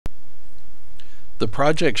The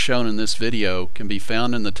project shown in this video can be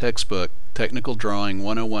found in the textbook Technical Drawing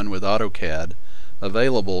 101 with AutoCAD,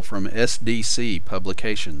 available from SDC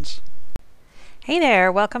Publications. Hey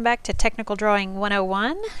there, welcome back to Technical Drawing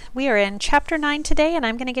 101. We are in Chapter 9 today, and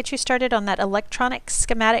I'm going to get you started on that electronic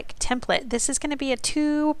schematic template. This is going to be a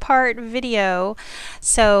two-part video.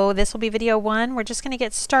 So this will be video 1. We're just going to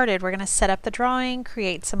get started. We're going to set up the drawing,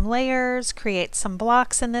 create some layers, create some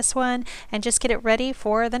blocks in this one, and just get it ready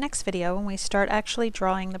for the next video when we start actually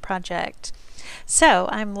drawing the project. So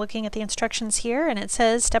I'm looking at the instructions here, and it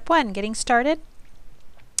says Step 1, getting started.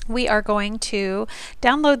 We are going to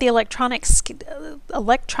download the electronic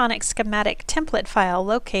schematic template file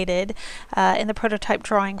located in the prototype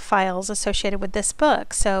drawing files associated with this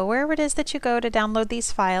book. So wherever it is that you go to download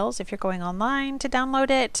these files, if you're going online to download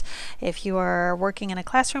it, if you are working in a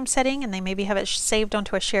classroom setting and they maybe have it saved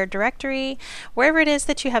onto a shared directory, wherever it is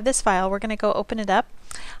that you have this file, we're going to go open it up.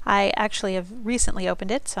 I actually have recently opened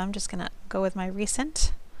it, so I'm just going to go with my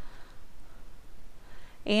recent.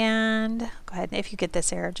 And go ahead, if you get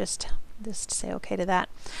this error, just say OK to that.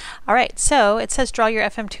 Alright, so it says draw your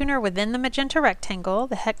FM tuner within the magenta rectangle,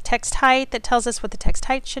 the text height that tells us what the text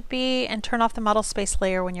height should be, and turn off the model space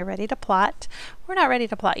layer when you're ready to plot. We're not ready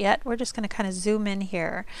to plot yet. We're just going to kind of zoom in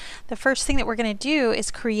here. The first thing that we're going to do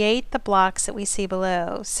is create the blocks that we see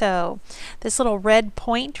below. So this little red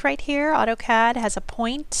point right here, AutoCAD has a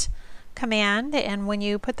point command, and when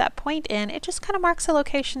you put that point in, it just kind of marks a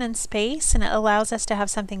location in space, and it allows us to have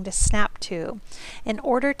something to snap to. In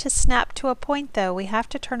order to snap to a point, though, we have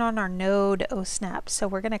to turn on our node OSnap. So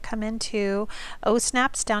we're going to come into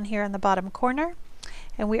OSnaps down here in the bottom corner,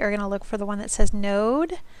 and we are going to look for the one that says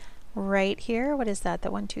node right here. What is that?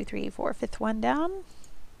 The 1, 2, 3, 4, 5th one down.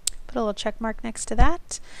 Put a little check mark next to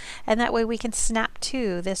that, and that way we can snap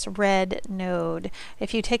to this red node.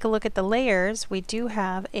 If you take a look at the layers, we do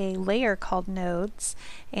have a layer called nodes,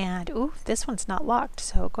 and ooh, this one's not locked,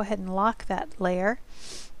 so go ahead and lock that layer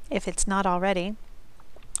if it's not already.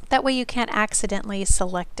 That way you can't accidentally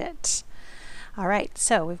select it. Alright,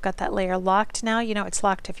 so we've got that layer locked now. You know it's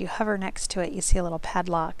locked if you hover next to it. You see a little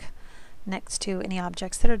padlock next to any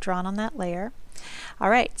objects that are drawn on that layer.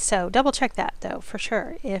 Alright, so double check that though for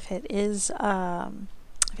sure. If it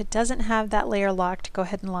doesn't have that layer locked, go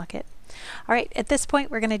ahead and lock it. Alright, at this point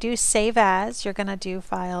we're going to do save as. You're going to do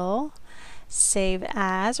file, save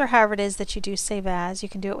as, or however it is that you do save as. You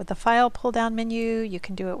can do it with the file pull down menu. You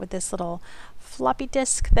can do it with this little floppy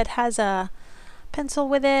disk that has a pencil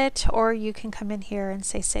with it, or you can come in here and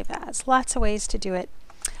say save as. Lots of ways to do it.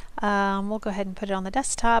 We'll go ahead and put it on the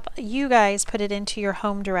desktop. You guys put it into your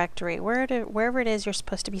home directory, wherever it is you're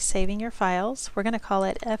supposed to be saving your files. We're going to call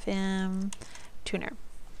it FM Tuner.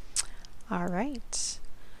 Alright,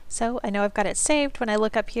 so I know I've got it saved. When I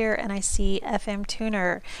look up here and I see FM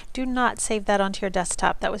Tuner, do not save that onto your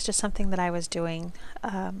desktop. That was just something that I was doing.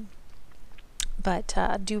 But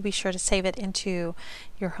do be sure to save it into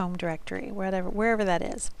your home directory, wherever that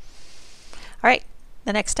is. Alright.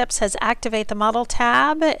 The next step says activate the model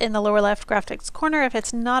tab in the lower left graphics corner if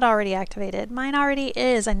it's not already activated. Mine already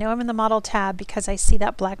is. I know I'm in the model tab because I see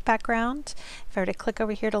that black background. If I were to click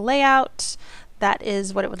over here to layout, that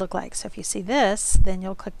is what it would look like. So if you see this, then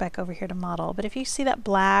you'll click back over here to model. But if you see that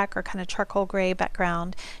black or kind of charcoal gray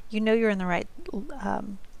background, you know you're in the right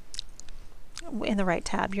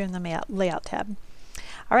tab. You're in the layout tab.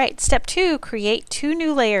 Alright, step 2, create 2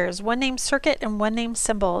 new layers, one named circuit and one named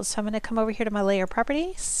symbols. So I'm going to come over here to my layer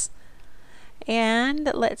properties, and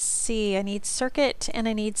let's see, I need circuit and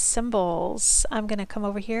I need symbols. I'm going to come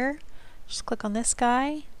over here, just click on this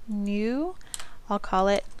guy, new, I'll call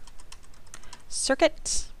it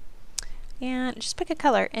circuit, and just pick a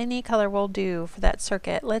color. Any color will do for that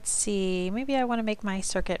circuit. Let's see, maybe I want to make my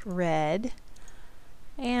circuit red,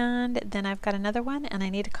 and then I've got another one and I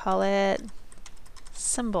need to call it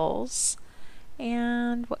symbols.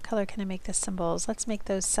 And what color can I make the symbols? Let's make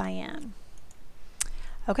those cyan.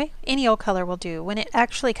 Okay, any old color will do. When it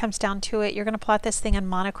actually comes down to it, you're going to plot this thing in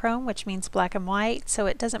monochrome, which means black and white, so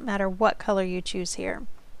it doesn't matter what color you choose here.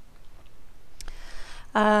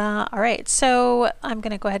 Alright, so I'm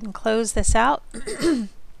going to go ahead and close this out.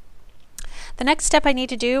 The next step I need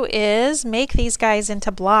to do is make these guys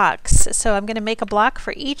into blocks. So I'm going to make a block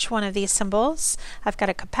for each one of these symbols. I've got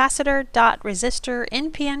a capacitor, dot, resistor,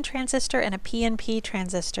 NPN transistor, and a PNP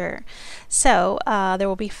transistor. So there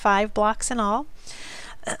will be 5 blocks in all.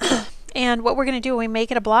 And what we're going to do when we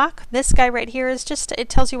make it a block, this guy right here is just, it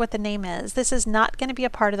tells you what the name is. This is not going to be a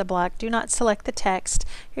part of the block. Do not select the text.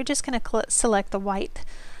 You're just going to select the white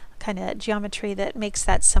kind of geometry that makes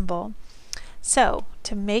that symbol. So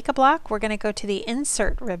to make a block, we're going to go to the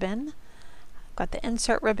Insert ribbon, Got the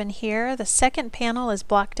insert ribbon here. The second panel is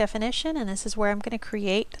block definition, and this is where I'm going to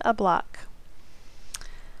create a block.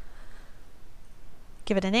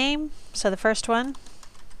 Give it a name. So the first one,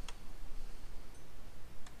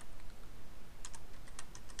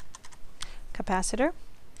 capacitor.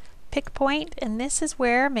 Pick point, and this is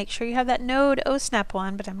where, make sure you have that node snap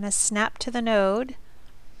one, but I'm going to snap to the node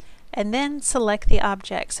and then select the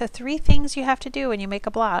object. So 3 things you have to do when you make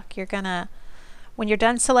a block. You're going to, when you're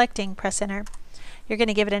done selecting, press enter. You're going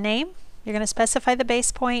to give it a name, you're going to specify the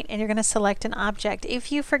base point, and you're going to select an object.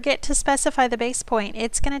 If you forget to specify the base point,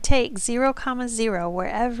 it's going to take 0, 0,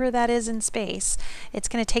 wherever that is in space. It's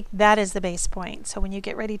going to take that as the base point. So when you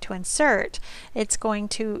get ready to insert, it's going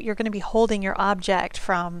to, you're going to be holding your object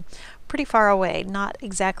from pretty far away, not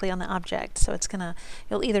exactly on the object. So it's going to,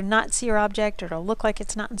 you'll either not see your object or it'll look like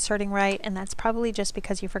it's not inserting right, and that's probably just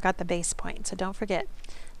because you forgot the base point. So don't forget.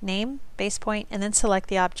 Name, base point, and then select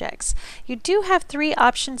the objects. You do have 3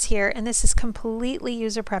 options here, and this is completely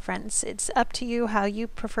user preference. It's up to you how you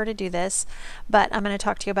prefer to do this, but I'm going to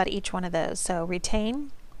talk to you about each one of those. So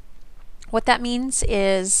retain, what that means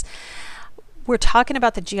is we're talking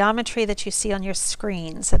about the geometry that you see on your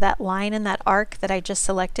screen. So that line and that arc that I just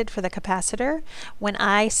selected for the capacitor, when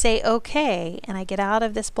I say OK and I get out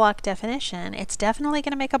of this block definition, it's definitely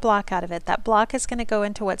going to make a block out of it. That block is going to go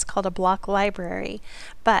into what's called a block library.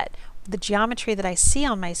 But the geometry that I see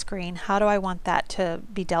on my screen, how do I want that to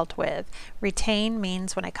be dealt with? Retain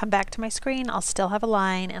means when I come back to my screen, I'll still have a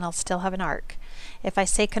line and I'll still have an arc. If I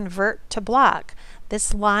say convert to block,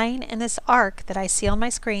 this line and this arc that I see on my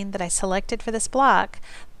screen that I selected for this block,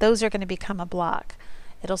 those are going to become a block.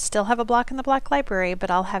 It'll still have a block in the block library, but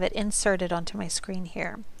I'll have it inserted onto my screen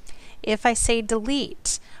here. If I say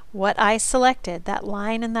delete, what I selected, that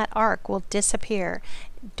line and that arc will disappear.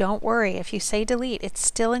 Don't worry, if you say delete, it's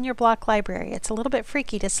still in your block library. It's a little bit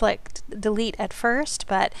freaky to select delete at first,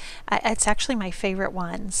 but it's actually my favorite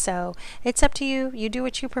one. So it's up to you. You do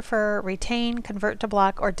what you prefer, retain, convert to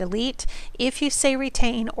block, or delete. If you say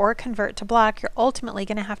retain or convert to block, you're ultimately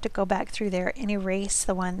going to have to go back through there and erase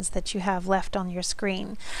the ones that you have left on your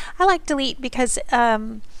screen. I like delete because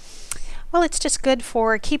well, it's just good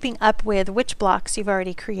for keeping up with which blocks you've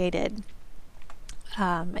already created.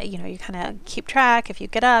 You know, you kind of keep track. If you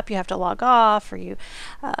get up, you have to log off, or you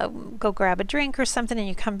go grab a drink or something and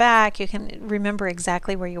you come back, you can remember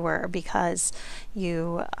exactly where you were because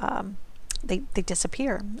you they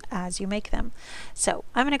disappear as you make them. So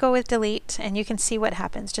I'm going to go with delete, and you can see what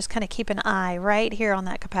happens. Just kind of keep an eye right here on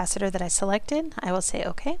that capacitor that I selected. I will say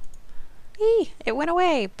OK. It went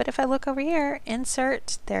away, but if I look over here,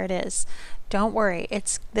 insert, there it is. Don't worry,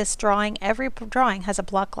 it's this drawing, every drawing has a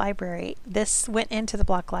block library. This went into the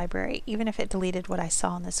block library, even if it deleted what I saw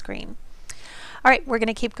on the screen. All right, we're going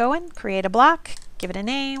to keep going. Create a block, give it a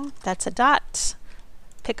name. That's a dot.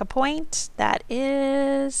 Pick a point. That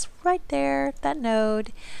is right there, that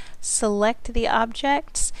node. Select the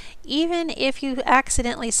objects. Even if you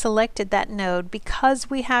accidentally selected that node,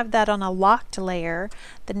 because we have that on a locked layer,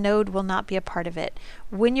 the node will not be a part of it.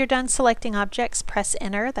 When you're done selecting objects, press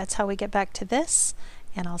enter. That's how we get back to this,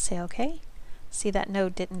 and I'll say OK. See, that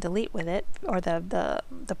node didn't delete with it, or the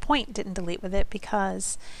point didn't delete with it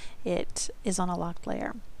because it is on a locked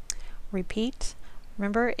layer. Repeat.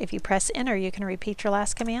 Remember, if you press enter, you can repeat your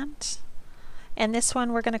last command. And this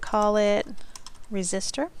one, we're going to call it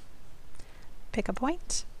resistor. Pick a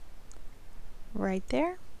point right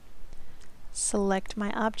there. Select my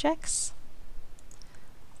objects.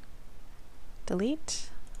 Delete.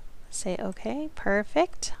 Say OK.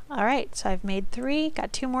 Perfect. All right, so I've made 3.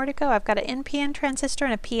 Got 2 more to go. I've got an NPN transistor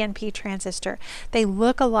and a PNP transistor. They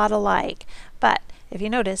look a lot alike, but if you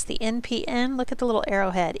notice the NPN, look at the little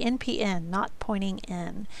arrowhead. NPN, not pointing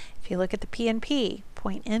in. If you look at the PNP,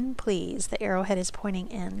 point in please. The arrowhead is pointing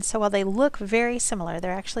in. So while they look very similar,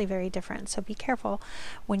 they're actually very different. So be careful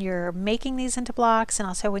when you're making these into blocks and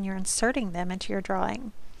also when you're inserting them into your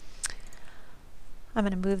drawing. I'm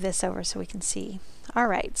going to move this over so we can see. All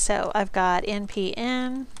right, so I've got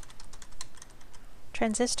NPN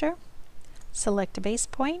transistor. Select a base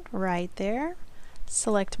point right there.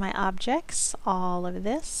 Select my objects, all of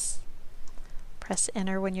this. Press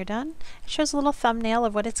enter when you're done. It shows a little thumbnail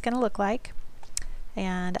of what it's going to look like.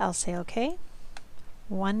 And I'll say OK.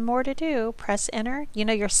 One more to do. Press enter. You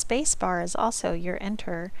know, your space bar is also your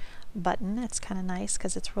enter button. It's kind of nice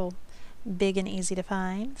because it's real big and easy to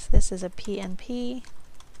find. So this is a PNP.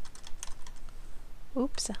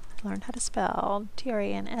 Oops, I learned how to spell.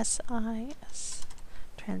 TRANSIS.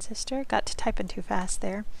 Transistor. Got to type in too fast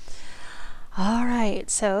there. All right,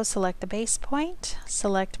 so select the base point.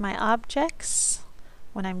 Select my objects.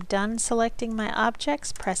 When I'm done selecting my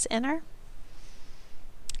objects, press enter.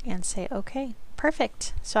 and say OK.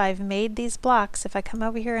 Perfect. So I've made these blocks. If I come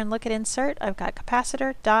over here and look at insert, I've got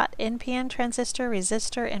capacitor, dot, NPN transistor,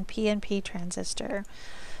 resistor, and PNP transistor.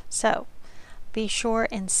 So be sure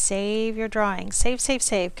and save your drawing. Save, save,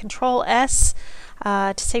 save. Control S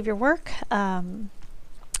to save your work.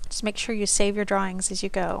 Just make sure you save your drawings as you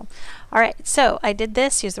go. Alright, so I did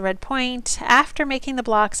this, use the red point. After making the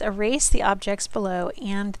blocks, erase the objects below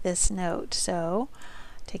and this note. So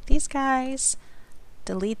take these guys,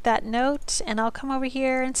 delete that note, and I'll come over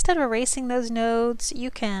here. Instead of erasing those nodes,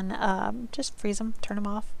 you can just freeze them, turn them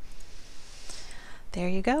off. There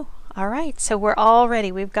you go. Alright, so we're all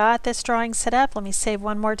ready. We've got this drawing set up. Let me save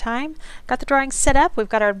one more time. Got the drawing set up. We've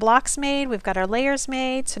got our blocks made. We've got our layers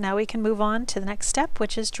made. So now we can move on to the next step,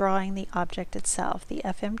 which is drawing the object itself, the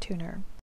FM tuner.